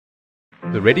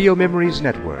The Radio Memories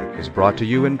Network is brought to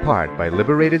you in part by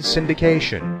Liberated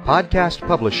Syndication, podcast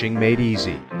publishing made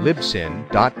easy,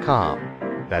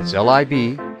 libsyn.com. That's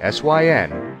libsyn.com.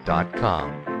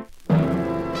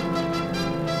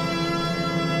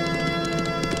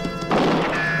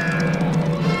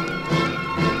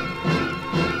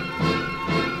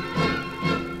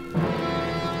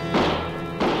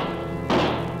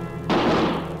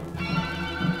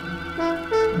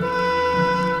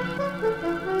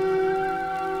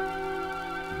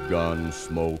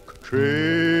 Gunsmoke trail,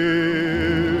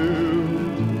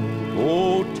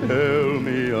 oh, tell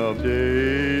me of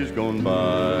days gone by,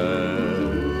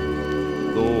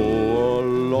 though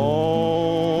alone,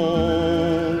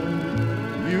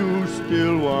 you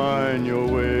still wind your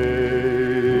way.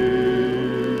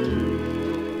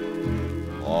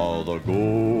 All the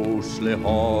ghostly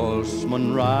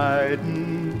horsemen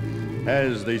riding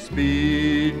as they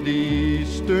speed the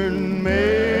eastern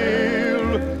mail.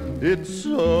 It's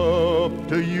up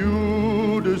to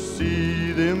you to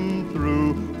see them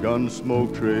through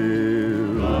Gunsmoke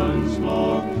Trail.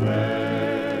 Gunsmoke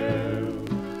Trail.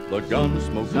 The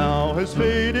gunsmoke now has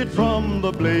faded from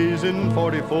the blazing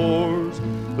 44s.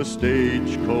 The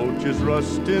stagecoach is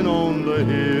rusting on the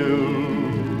hill.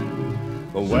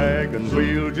 The wagon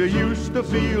wheels you used to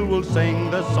feel will sing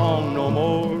their song no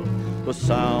more. The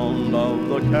sound of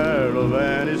the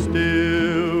caravan is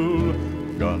still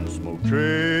Gunsmoke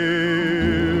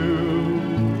Trail,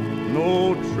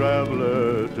 no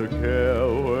traveler to care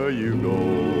where you go.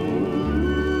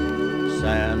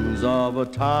 Sands of a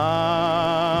time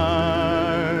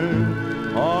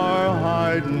are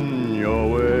hiding your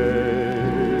way.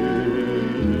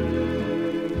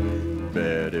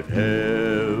 Bet if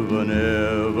heaven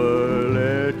ever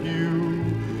let you,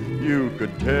 you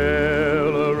could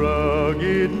tell a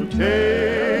rugged tale.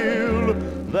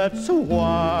 That's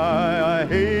why I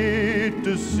hate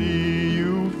to see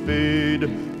you fade,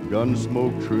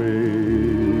 Gunsmoke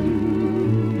Trail.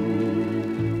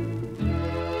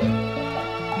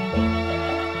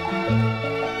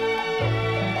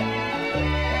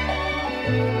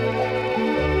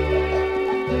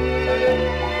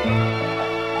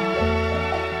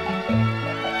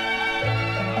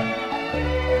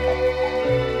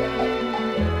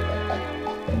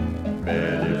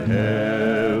 Bet if heaven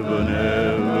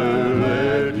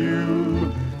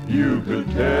you could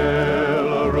tell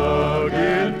a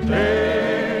rugged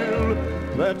tale.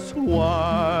 That's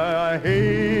why I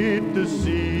hate to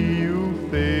see you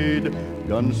fade,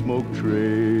 Gunsmoke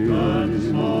Trail.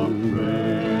 Gunsmoke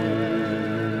Trail.